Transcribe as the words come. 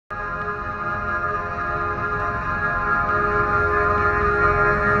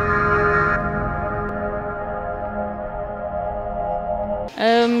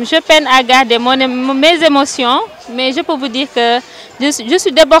Je peine à garder mes émotions, mais je peux vous dire que je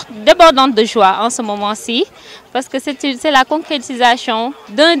suis débordante de joie en ce moment-ci, parce que c'est la concrétisation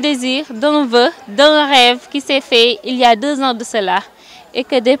d'un désir, d'un vœu, d'un rêve qui s'est fait il y a 2 ans de cela, et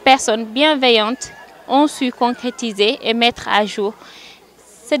que des personnes bienveillantes ont su concrétiser et mettre à jour.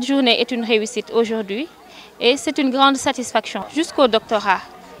 Cette journée est une réussite aujourd'hui, et c'est une grande satisfaction jusqu'au doctorat.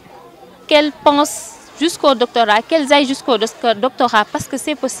 Qu'elles pensent jusqu'au doctorat, qu'elles aillent jusqu'au doctorat parce que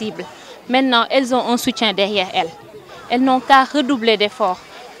c'est possible. Maintenant, elles ont un soutien derrière elles. Elles n'ont qu'à redoubler d'efforts,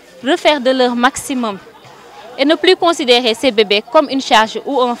 refaire de leur maximum et ne plus considérer ces bébés comme une charge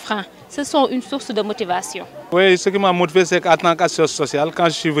ou un frein. Ce sont une source de motivation. Oui, ce qui m'a motivé, c'est qu'en tant qu'association sociale, quand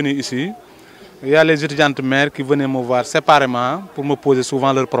je suis venu ici, il y a les étudiantes mères qui venaient me voir séparément pour me poser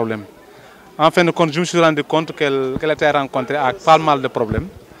souvent leurs problèmes. En fin de compte, je me suis rendu compte qu'elles étaient rencontrées avec pas mal de problèmes.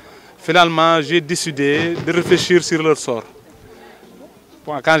 Finalement, j'ai décidé de réfléchir sur leur sort.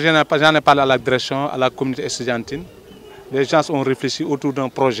 Quand j'en ai parlé à la direction, à la communauté estudiantine, les gens ont réfléchi autour d'un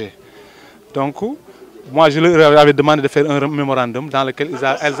projet. Donc, moi, je leur avais demandé de faire un mémorandum dans lequel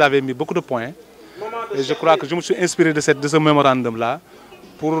elles avaient mis beaucoup de points. Et je crois que je me suis inspiré de ce mémorandum-là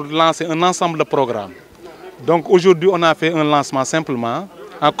pour lancer un ensemble de programmes. Donc, aujourd'hui, on a fait un lancement simplement,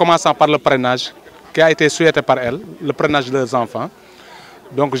 en commençant par le parrainage qui a été souhaité par elles, le parrainage de leurs enfants.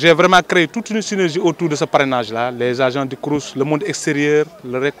 Donc j'ai vraiment créé toute une synergie autour de ce parrainage-là, les agents du Crous, le monde extérieur,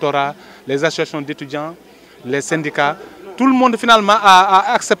 le rectorat, les associations d'étudiants, les syndicats. Tout le monde finalement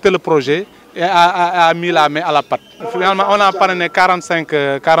a accepté le projet et a mis la main à la pâte. Finalement, on a parrainé 45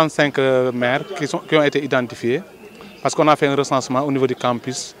 maires qui ont été identifiés parce qu'on a fait un recensement au niveau du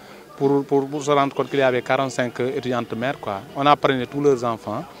campus pour se rendre compte qu'il y avait 45 étudiantes mères. On a parrainé tous leurs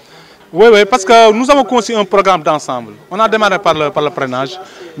enfants. Oui, parce que nous avons conçu un programme d'ensemble. On a démarré par le parrainage,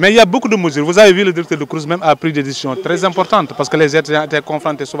 mais il y a beaucoup de mesures. Vous avez vu, le directeur de Crous même a pris des décisions très importantes parce que les étudiants étaient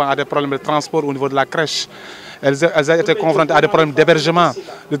confrontés souvent à des problèmes de transport au niveau de la crèche. Elles étaient confrontées à des problèmes d'hébergement.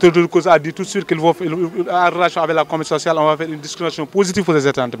 Le directeur de Crous a dit tout de suite qu'il va, en relation avec la commission sociale, on va faire une discrimination positive pour les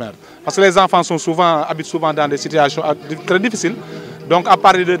étudiantes mères. Parce que les enfants habitent souvent dans des situations très difficiles. Donc à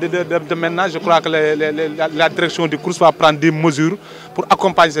partir de maintenant, je crois que la direction du Crous va prendre des mesures pour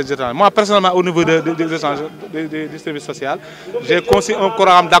accompagner ces étudiants. Moi, personnellement, au niveau du service social, j'ai conçu un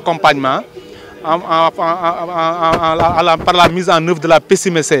programme d'accompagnement par la mise en œuvre de la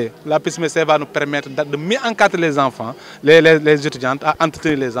PCMC. La PCMC va nous permettre de mieux encadrer les enfants, les étudiantes, à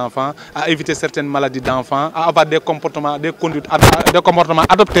entretenir les enfants, à éviter certaines maladies d'enfants, à avoir des comportements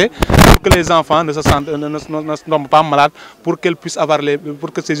adoptés pour que les enfants ne se tombent pas malades, pour que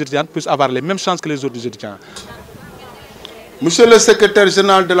ces étudiantes puissent avoir les mêmes chances que les autres étudiants. Monsieur le secrétaire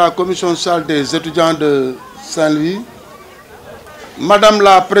général de la commission sociale des étudiants de Saint-Louis, Madame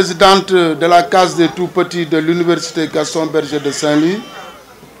la présidente de la case des tout-petits de l'université Gaston Berger de Saint-Louis,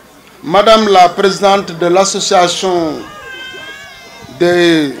 Madame la présidente de l'association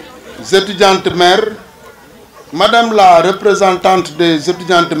des étudiantes mères, Madame la représentante des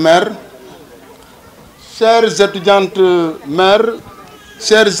étudiantes mères, chères étudiantes mères,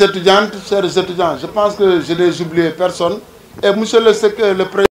 chères étudiantes, chers étudiants, je pense que je n'ai oublié personne, et Monsieur le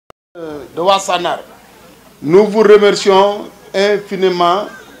président de Wassanar, nous vous remercions infiniment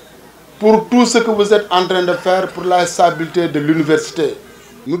pour tout ce que vous êtes en train de faire pour la stabilité de l'université.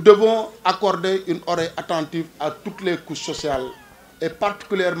 Nous devons accorder une oreille attentive à toutes les couches sociales et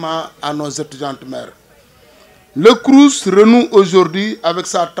particulièrement à nos étudiantes mères. Le Crous renoue aujourd'hui avec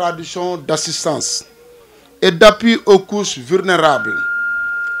sa tradition d'assistance et d'appui aux couches vulnérables,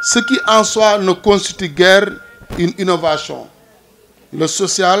 ce qui en soi ne constitue guère une innovation. Le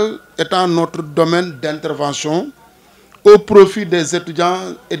social étant notre domaine d'intervention au profit des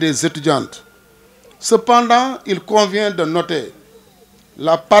étudiants et des étudiantes. Cependant, il convient de noter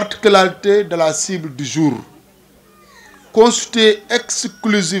la particularité de la cible du jour, constituée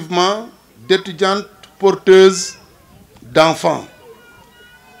exclusivement d'étudiantes porteuses d'enfants.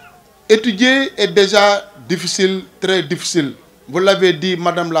 Étudier est déjà difficile, très difficile. Vous l'avez dit,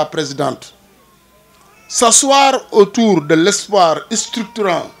 Madame la Présidente. S'asseoir autour de l'espoir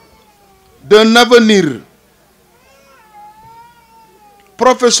structurant d'un avenir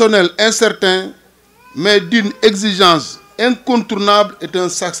professionnel incertain, mais d'une exigence incontournable est un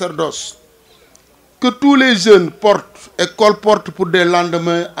sacerdoce que tous les jeunes portent et colportent pour des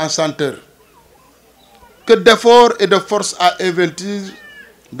lendemains enchanteurs. Que d'efforts et de force à investir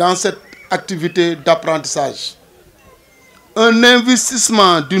dans cette activité d'apprentissage. Un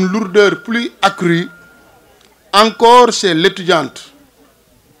investissement d'une lourdeur plus accrue encore chez l'étudiante,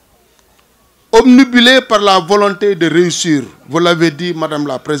 obnubilée par la volonté de réussir, vous l'avez dit, Madame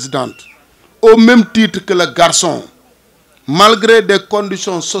la Présidente, au même titre que le garçon, malgré des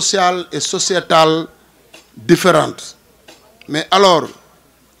conditions sociales et sociétales différentes. Mais alors,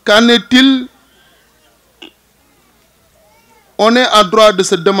 qu'en est-il? On est en droit de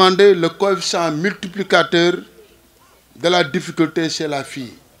se demander le coefficient multiplicateur de la difficulté chez la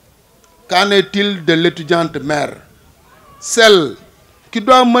fille. Qu'en est-il de l'étudiante mère? Celle qui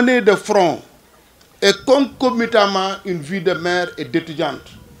doit mener de front et concomitamment une vie de mère et d'étudiante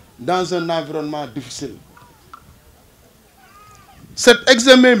dans un environnement difficile. Cet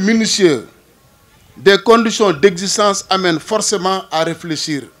examen minutieux des conditions d'existence amène forcément à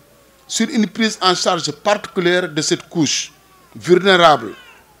réfléchir sur une prise en charge particulière de cette couche vulnérable.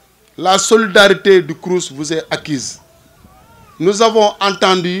 La solidarité du Crous vous est acquise. Nous avons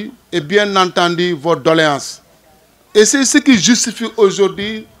entendu et bien entendu vos doléances. Et c'est ce qui justifie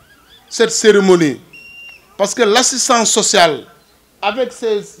aujourd'hui cette cérémonie. Parce que l'assistance sociale, avec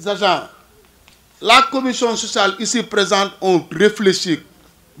ses agents, la commission sociale ici présente, ont réfléchi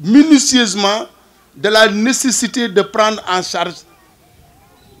minutieusement de la nécessité de prendre en charge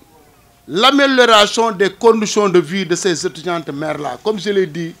l'amélioration des conditions de vie de ces étudiantes mères-là. Comme je l'ai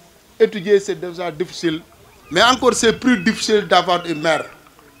dit, étudier c'est déjà difficile, mais encore c'est plus difficile d'avoir une mère.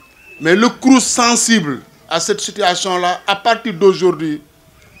 Mais le Crous sensible à cette situation-là, à partir d'aujourd'hui,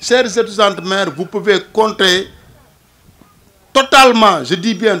 chères étudiantes mères, vous pouvez compter totalement, je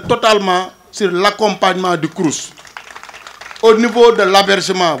dis bien totalement, sur l'accompagnement du Crous. Au niveau de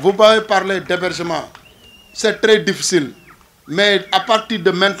l'hébergement, vous m'avez parlé d'hébergement, c'est très difficile. Mais à partir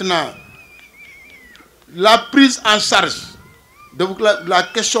de maintenant, la prise en charge de la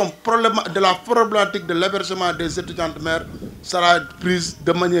question de la problématique de l'hébergement des étudiantes mères sera prise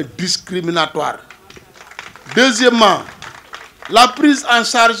de manière discriminatoire. Deuxièmement, la prise en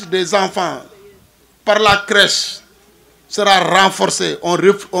charge des enfants par la crèche sera renforcée.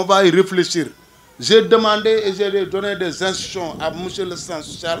 On va y réfléchir. J'ai demandé et j'ai donné des instructions à M. l'assistant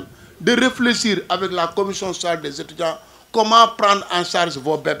social de réfléchir avec la commission sociale des étudiants comment prendre en charge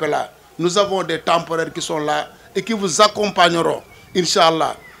vos bébés-là. Nous avons des temporaires qui sont là et qui vous accompagneront,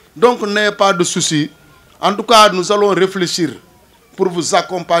 Inch'Allah. Donc n'ayez pas de soucis. En tout cas, nous allons réfléchir pour vous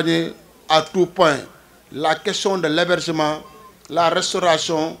accompagner à tout point. La question de l'hébergement, la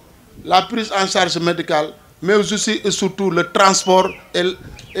restauration, la prise en charge médicale, mais aussi et surtout le transport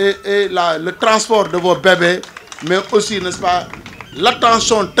le transport de vos bébés, mais aussi, n'est-ce pas,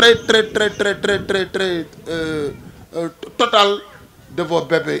 l'attention très totale de vos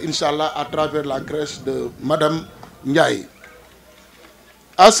bébés, Inch'Allah, à travers la crèche de Madame Ndiaye.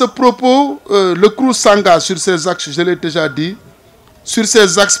 À ce propos, le Crous s'engage sur ces axes, je l'ai déjà dit, sur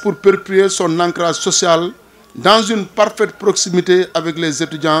ces axes pour perpétuer son ancrage social dans une parfaite proximité avec les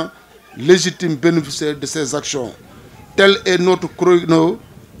étudiants légitimes bénéficiaires de ces actions. Tel est notre chrono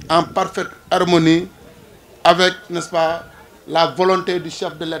en parfaite harmonie avec, n'est-ce pas, la volonté du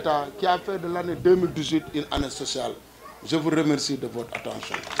chef de l'État qui a fait de l'année 2018 une année sociale. Je vous remercie de votre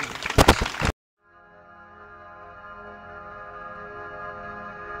attention.